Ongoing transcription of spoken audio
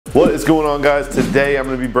What is going on, guys? Today I'm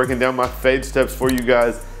going to be breaking down my fade steps for you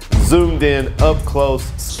guys, zoomed in, up close,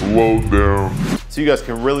 slowed down, so you guys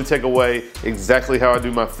can really take away exactly how I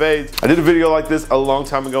do my fades. I did a video like this a long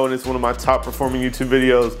time ago and it's one of my top performing YouTube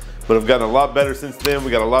videos, but I've gotten a lot better since then.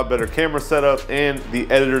 We got a lot better camera setup and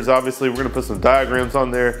the editors, obviously. We're gonna put some diagrams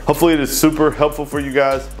on there. Hopefully it is super helpful for you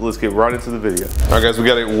guys. But let's get right into the video. All right, guys, we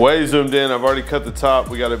got it way zoomed in. I've already cut the top.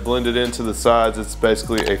 We got it blended into the sides. It's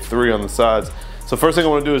basically a 3 on the sides. So first thing I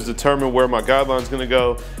want to do is determine where my guideline is going to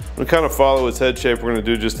go. I'm going to kind of follow its head shape. We're going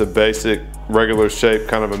to do just a basic regular shape,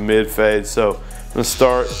 kind of a mid fade. So I'm going to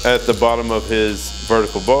start at the bottom of his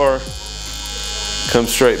vertical bar, come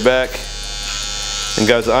straight back. And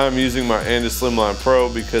guys, I'm using my Slimline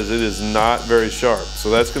Pro because it is not very sharp. So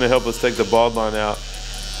that's going to help us take the bald line out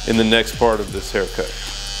in the next part of this haircut.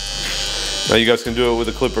 Now you guys can do it with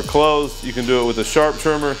a clipper closed. You can do it with a sharp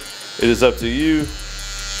trimmer. It is up to you.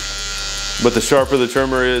 But the sharper the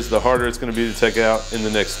trimmer is, the harder it's going to be to take out in the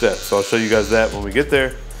next step. So I'll show you guys that when we get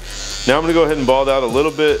there. Now I'm going to go ahead and bald out a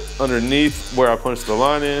little bit underneath where I punched the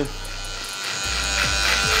line in.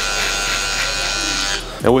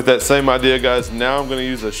 And with that same idea, guys, now I'm going to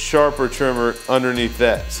use a sharper trimmer underneath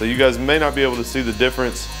that. So you guys may not be able to see the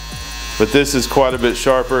difference, but this is quite a bit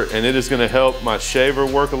sharper and it is going to help my shaver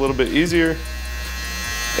work a little bit easier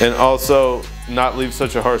and also not leave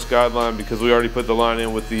such a harsh guideline because we already put the line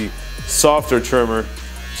in with the softer trimmer,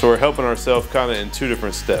 so we're helping ourselves kind of in 2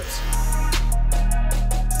 different steps.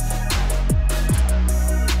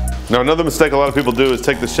 Now another mistake a lot of people do is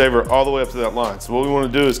take the shaver all the way up to that line. So what we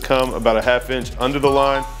want to do is come about a 1/2 inch under the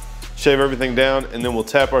line, shave everything down, and then we'll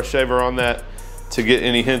tap our shaver on that to get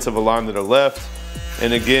any hints of a line that are left.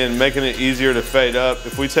 And again, making it easier to fade up.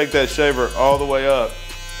 If we take that shaver all the way up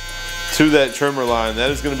to that trimmer line,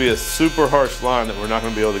 that is going to be a super harsh line that we're not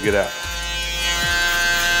going to be able to get out.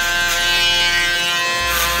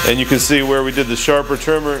 And you can see where we did the sharper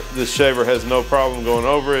trimmer, this shaver has no problem going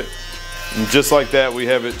over it. And just like that, we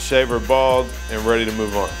have it shaver bald and ready to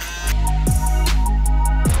move on.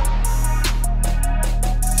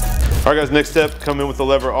 All right, guys, next step, come in with the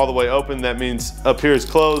lever all the way open. That means up here is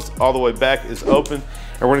closed, all the way back is open.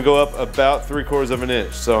 And we're gonna go up about 3/4 of an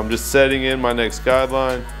inch. So I'm just setting in my next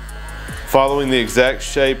guideline, following the exact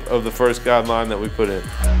shape of the first guideline that we put in.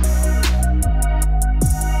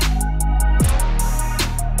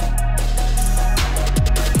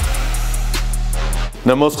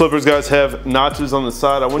 Now most clippers, guys, have notches on the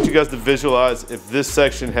side. I want you guys to visualize if this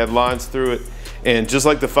section had lines through it, and just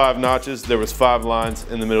like the 5 notches, there was 5 lines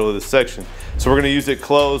in the middle of the section. So we're gonna use it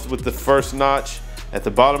closed with the first notch at the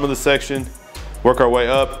bottom of the section, work our way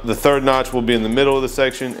up. The 3rd notch will be in the middle of the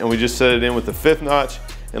section, and we just set it in with the 5th notch.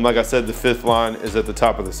 And like I said, the 5th line is at the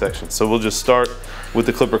top of the section. So we'll just start with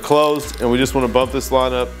the clipper closed, and we just wanna bump this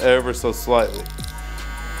line up ever so slightly.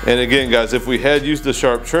 And again, guys, if we had used the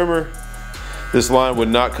sharp trimmer, this line would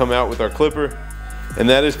not come out with our clipper. And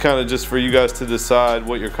that is kind of just for you guys to decide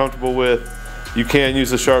what you're comfortable with. You can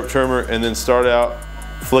use a sharp trimmer and then start out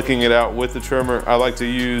flicking it out with the trimmer. I like to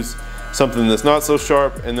use something that's not so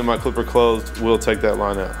sharp, and then my clipper closed will take that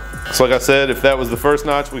line out. So like I said, if that was the 1st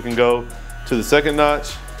notch, we can go to the 2nd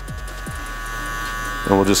notch.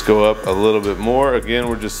 And we'll just go up a little bit more. Again,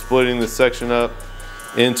 we're just splitting this section up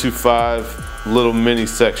into 5 little mini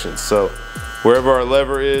sections. So wherever our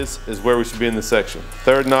lever is where we should be in the section.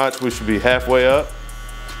 3rd notch, we should be halfway up.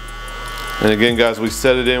 And again, guys, we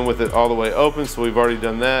set it in with it all the way open, so we've already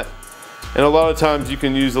done that. And a lot of times you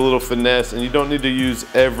can use a little finesse, and you don't need to use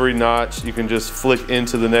every notch. You can just flick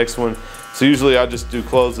into the next one. So usually I just do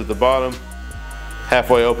closed at the bottom,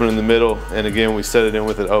 halfway open in the middle, and again, we set it in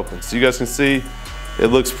with it open. So you guys can see it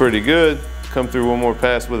looks pretty good. Come through one more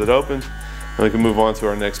pass with it open, and we can move on to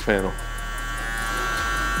our next panel.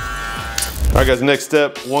 All right, guys, next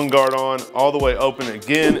step, 1 guard on, all the way open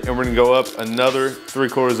again, and we're gonna go up another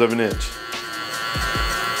 3/4 of an inch.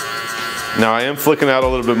 Now I am flicking out a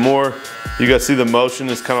little bit more. You guys see the motion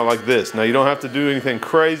is kind of like this. Now you don't have to do anything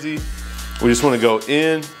crazy. We just wanna go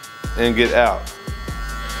in and get out.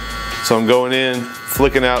 So I'm going in,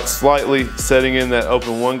 flicking out slightly, setting in that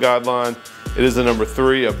open 1 guideline. It is the number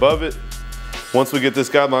 3 above it. Once we get this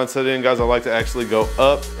guideline set in, guys, I like to actually go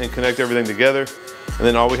up and connect everything together. And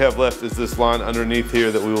then all we have left is this line underneath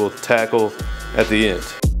here that we will tackle at the end.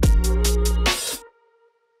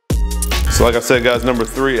 So like I said, guys, number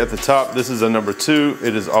 3 at the top, this is a number 2.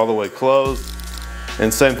 It is all the way closed.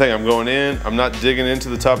 And same thing, I'm going in. I'm not digging into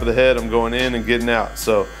the top of the head. I'm going in and getting out.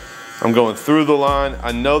 So I'm going through the line.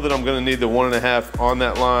 I know that I'm gonna need the 1.5 on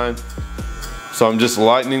that line. So I'm just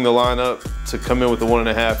lightening the line up to come in with the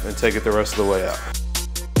 1.5 and take it the rest of the way out.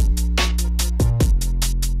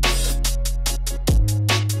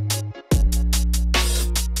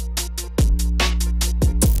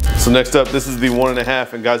 So next up, this is the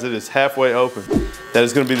 1.5, and guys, it is halfway open. That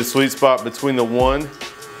is gonna be the sweet spot between the 1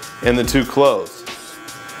 and the 2 closed.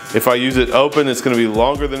 If I use it open, it's gonna be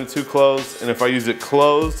longer than a 2 closed, and if I use it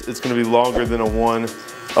closed, it's gonna be longer than a 1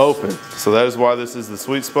 open. So that is why this is the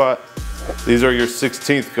sweet spot. These are your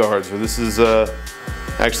 16th guards, or this is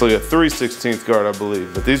actually a 3/16 guard, I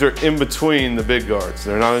believe. But these are in between the big guards.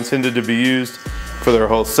 They're not intended to be used for their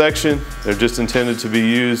whole section. They're just intended to be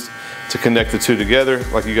used to connect the two together,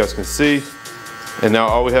 like you guys can see. And now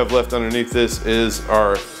all we have left underneath this is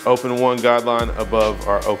our open 1 guideline above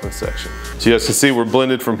our open section. So you guys can see we're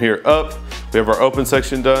blended from here up. We have our open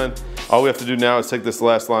section done. All we have to do now is take this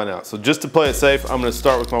last line out. So just to play it safe, I'm gonna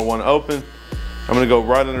start with my 1 open. I'm gonna go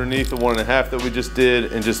right underneath the 1.5 that we just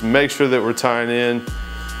did and just make sure that we're tying in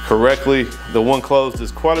correctly. The 1 closed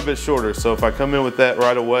is quite a bit shorter, so if I come in with that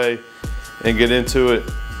right away and get into it,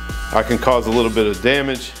 I can cause a little bit of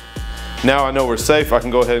damage. Now I know we're safe, I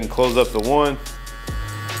can go ahead and close up the 1.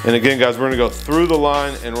 And again, guys, we're gonna go through the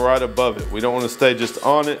line and right above it. We don't wanna stay just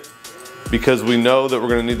on it because we know that we're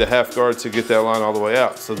gonna need the half guard to get that line all the way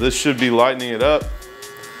out. So this should be lightening it up.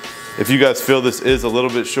 If you guys feel this is a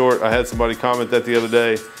little bit short, I had somebody comment that the other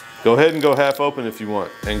day, go ahead and go half open if you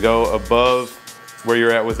want and go above where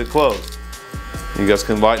you're at with it closed. You guys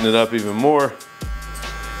can lighten it up even more.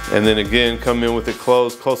 And then again, come in with it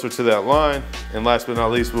closed closer to that line. And last but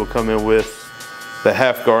not least, we'll come in with the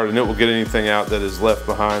half guard and it will get anything out that is left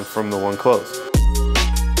behind from the 1 closed.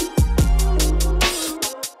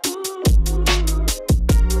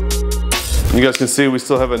 You guys can see we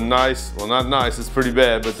still have a nice, well not nice, it's pretty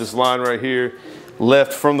bad, but this line right here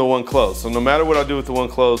left from the 1 closed. So no matter what I do with the 1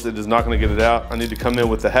 closed, it is not gonna get it out. I need to come in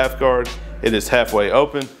with the half guard. It is halfway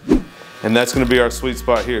open, and that's gonna be our sweet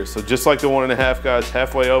spot here. So just like the 1.5, guys,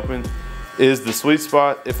 halfway open is the sweet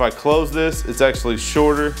spot. If I close this, it's actually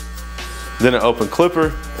shorter than an open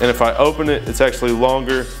clipper, and if I open it, it's actually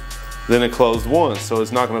longer than a closed 1, so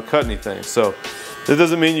it's not gonna cut anything. So that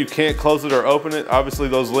doesn't mean you can't close it or open it. Obviously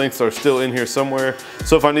those lengths are still in here somewhere.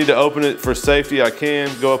 So if I need to open it for safety, I can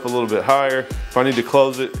go up a little bit higher. If I need to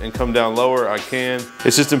close it and come down lower, I can.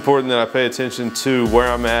 It's just important that I pay attention to where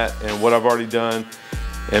I'm at and what I've already done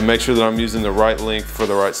and make sure that I'm using the right length for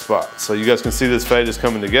the right spot. So you guys can see this fade is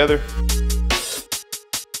coming together.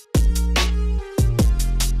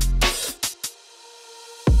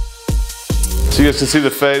 So you guys can see the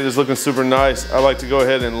fade is looking super nice. I like to go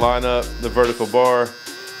ahead and line up the vertical bar.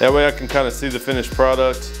 That way I can kind of see the finished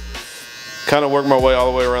product, kind of work my way all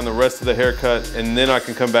the way around the rest of the haircut, and then I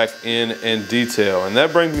can come back in and detail. And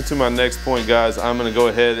that brings me to my next point, guys. I'm gonna go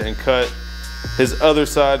ahead and cut his other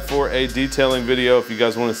side for a detailing video. If you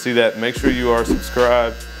guys wanna see that, make sure you are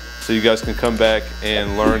subscribed so you guys can come back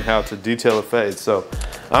and learn how to detail a fade. So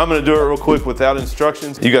I'm gonna do it real quick without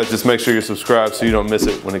instructions. You guys just make sure you're subscribed so you don't miss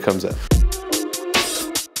it when it comes out.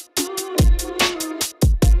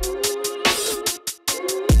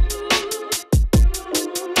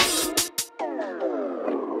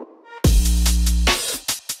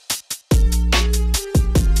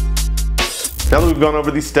 Now that we've gone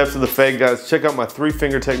over these steps of the fade, guys, check out my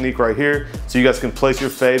 3-finger technique right here so you guys can place your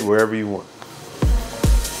fade wherever you want.